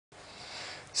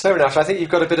So, Renata, I think you've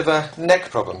got a bit of a neck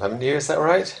problem, haven't you? Is that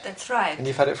right? That's right. And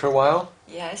you've had it for a while?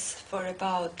 Yes, for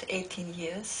about 18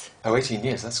 years. Oh, 18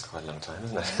 years, that's quite a long time,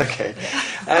 isn't it? Okay.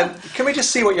 Can we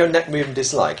just see what your neck movement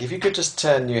is like? If you could just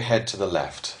turn your head to the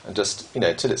left and just,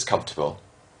 till it's comfortable.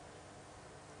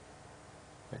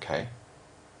 Okay.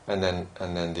 And then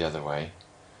the other way.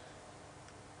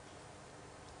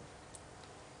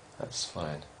 That's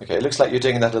fine. Okay, it looks like you're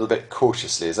doing that a little bit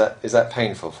cautiously. Is that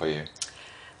painful for you?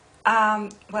 Well,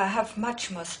 I have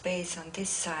much more space on this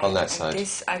side. On that side.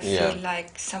 This, I feel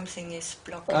like something is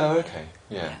blocking. Oh, okay.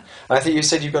 Yeah. And I think you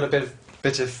said you've got a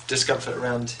bit of discomfort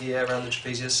around here, around the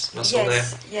trapezius muscle there.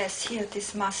 Yes. Here,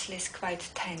 this muscle is quite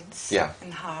tense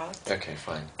and hard. Okay,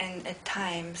 fine. And at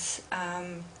times,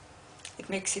 it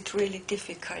makes it really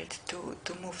difficult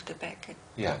to move the back.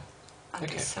 On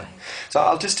this side. So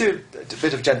I'll just do a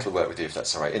bit of gentle work with you, if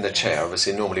that's all right, in the chair.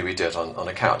 Obviously, normally we do it on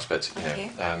a couch, but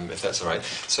if that's all right.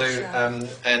 So,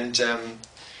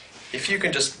 if you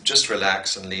can just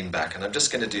relax and lean back, and I'm just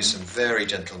going to do some very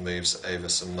gentle moves over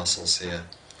some muscles here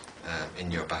in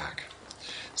your back.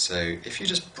 So, if you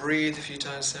just breathe a few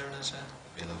times there, Renata,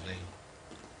 that'd be lovely.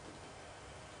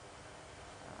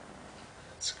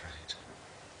 That's great.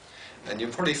 And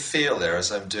you'll probably feel there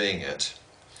as I'm doing it,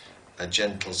 a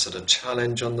gentle sort of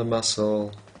challenge on the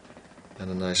muscle and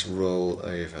a nice roll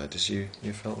over. Did you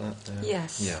felt that there?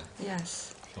 Yes. Yeah.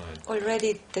 Yes. Fine.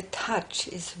 Already the touch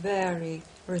is very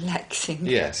relaxing.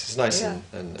 Yes, it's nice and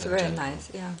it's very gentle. nice.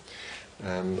 Yeah.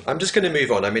 I'm just going to move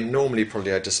on. I mean, normally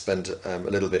probably I'd just spend a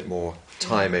little bit more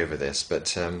time over this,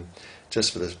 but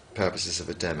just for the purposes of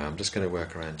a demo, I'm just going to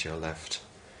work around your left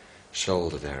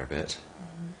shoulder there a bit.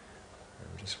 I'm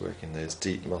just working those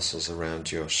deep muscles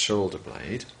around your shoulder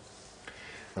blade.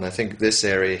 And I think this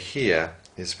area here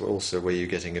is also where you're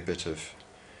getting a bit of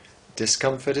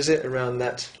discomfort, is it, around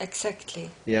that?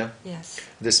 Exactly. Yeah? Yes.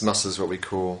 This muscle is what we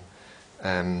call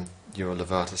your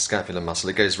levator scapular muscle.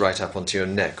 It goes right up onto your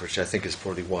neck, which I think is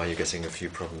probably why you're getting a few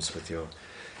problems with your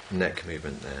neck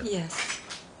movement there. Yes.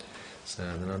 So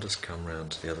then I'll just come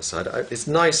round to the other side. It's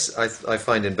nice, I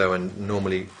find in Bowen,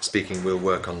 normally speaking, we'll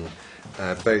work on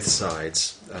both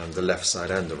sides, the left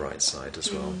side and the right side as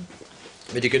well.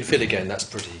 But you can feel again, that's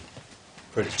pretty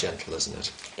gentle, isn't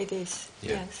it? It is,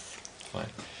 yes. Fine.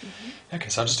 Okay,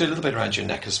 so I'll just do a little bit around your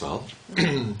neck as well.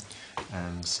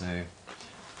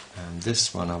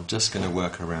 This one, I'm just going to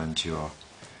work around your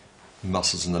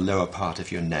muscles in the lower part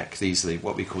of your neck. These are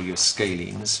what we call your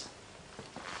scalenes,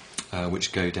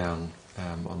 which go down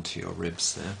onto your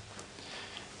ribs there.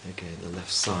 Again, the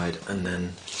left side and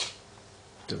then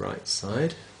the right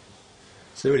side.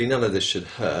 So really none of this should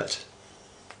hurt.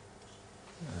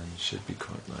 And should be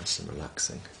quite nice and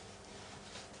relaxing.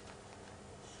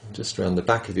 And just around the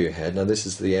back of your head, now this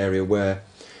is the area where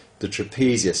the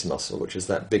trapezius muscle, which is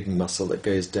that big muscle that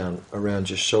goes down around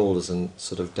your shoulders and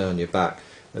sort of down your back,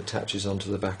 attaches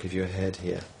onto the back of your head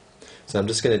here. So I'm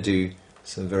just going to do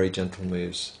some very gentle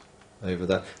moves over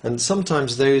that. And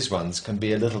sometimes those ones can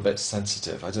be a little bit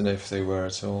sensitive. I don't know if they were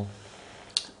at all.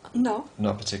 No.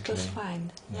 Not particularly. It was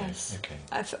fine, no. yes. Okay.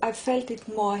 I felt it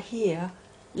more here.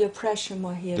 Your pressure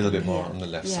more here. A little bit here. more on the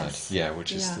left side,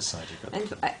 which is the side you've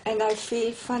got. And I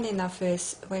feel, funny enough,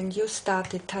 is when you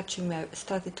started touching me, I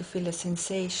started to feel a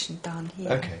sensation down here.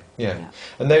 Okay, yeah.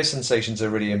 And those sensations are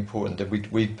really important, that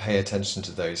we pay attention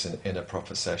to those in a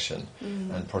proper session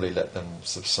and probably let them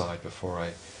subside before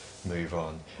I move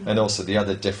on. And also the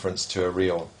other difference to a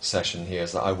real session here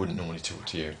is that I wouldn't normally talk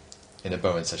to you. In a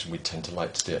Bowen session, we tend to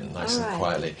like to do it nice and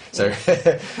quietly, so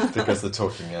because the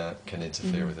talking can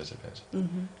interfere with it a bit.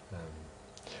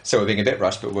 So we're being a bit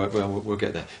rushed, but we'll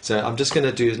get there. So I'm just going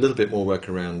to do a little bit more work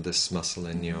around this muscle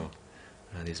in your,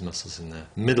 these muscles in the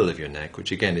middle of your neck,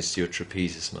 which again is your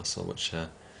trapezius muscle, which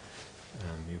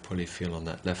you probably feel on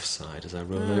that left side. As I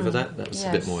roll over that, that's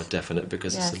a bit more definite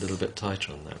because it's a little bit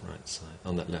tighter on that right side,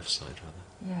 on that left side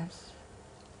rather. Yes.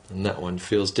 And that one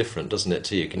feels different, doesn't it,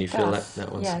 to you? Can you feel that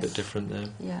one's a bit different there?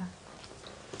 Yeah.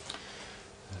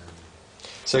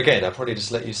 So again, I'll probably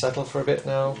just let you settle for a bit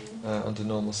now, under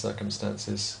normal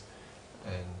circumstances,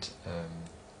 and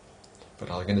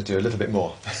but I'm going to do a little bit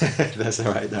more. That's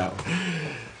all right now,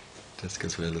 just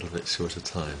because we're a little bit short of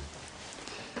time.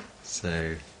 So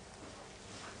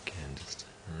again, just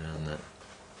around that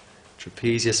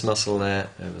trapezius muscle there,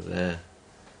 over there,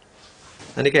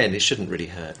 and again, it shouldn't really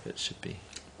hurt, but it should be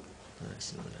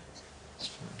nice and relaxed. That's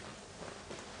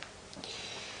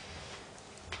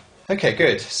fine. Okay,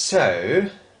 good. So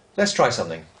let's try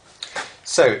something.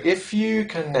 So if you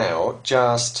can now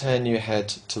just turn your head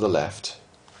to the left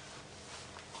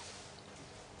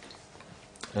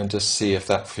and just see if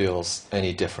that feels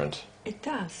any different. It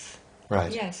does.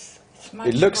 Right. Yes. It's it's much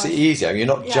It looks more easier. You're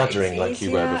not yeah, juddering it's like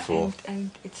you were easier before.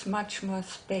 and it's much more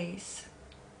space.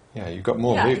 Yeah, you've got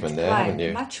more yeah, movement there, haven't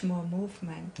you? Much more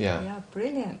movement. Yeah. Yeah,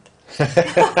 brilliant.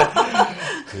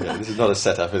 Yeah, this is not a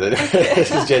setup, is it?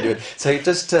 This is genuine. So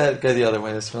just go the other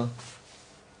way as well.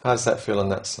 How does that feel on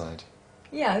that side?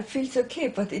 Yeah, it feels okay,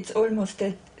 but it's almost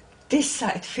that this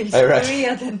side feels right.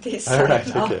 freer than this Oh, side right,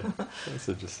 now. okay. That's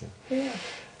interesting. Yeah.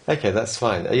 Okay, that's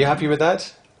fine. Are you happy with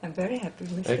that? I'm very happy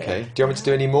with that. Okay. Do you want me to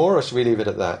do any more, or should we leave it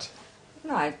at that?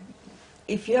 No,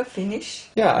 if you're finished.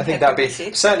 Yeah, I think that'd be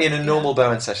certainly in a normal yeah.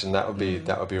 Bowen session. That would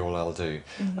be all I'll do.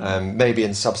 Maybe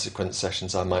in subsequent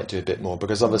sessions I might do a bit more,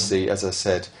 because obviously, as I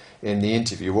said in the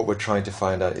interview, what we're trying to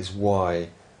find out is why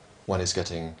one is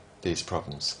getting these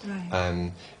problems.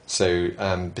 Right. So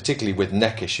particularly with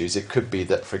neck issues, it could be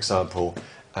that, for example,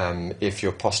 if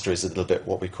your posture is a little bit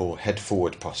what we call head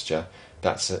forward posture,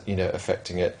 that's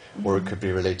affecting it, or it could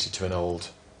be related to an old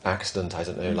accident, I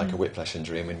don't know, like a whiplash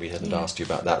injury. I mean, we hadn't asked you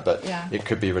about that, but it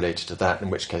could be related to that, in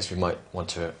which case we might want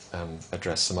to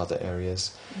address some other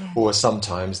areas. Or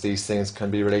sometimes these things can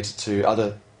be related to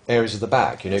other areas of the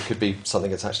back. It could be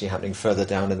something that's actually happening further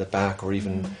down in the back, or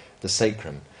even the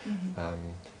sacrum.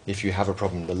 If you have a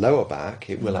problem in the lower back,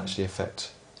 it will actually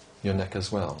affect your neck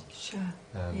as well. Sure.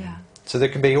 Yeah. So there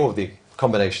can be all the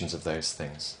combinations of those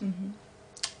things.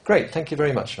 Great, thank you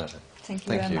very much, Nata. Thank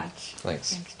you very much.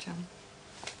 Thanks. Thanks, John.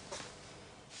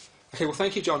 Okay, well,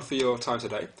 thank you, John, for your time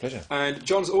today. Pleasure. And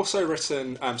John's also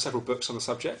written several books on the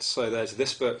subject. So there's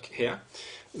this book here.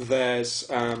 There's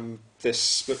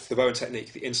this book, The Bowen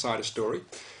Technique, The Insider Story.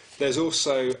 There's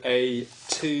also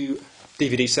 2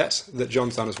 DVD sets that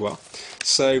John's done as well.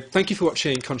 So thank you for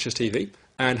watching Conscious TV,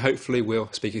 and hopefully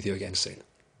we'll speak with you again soon.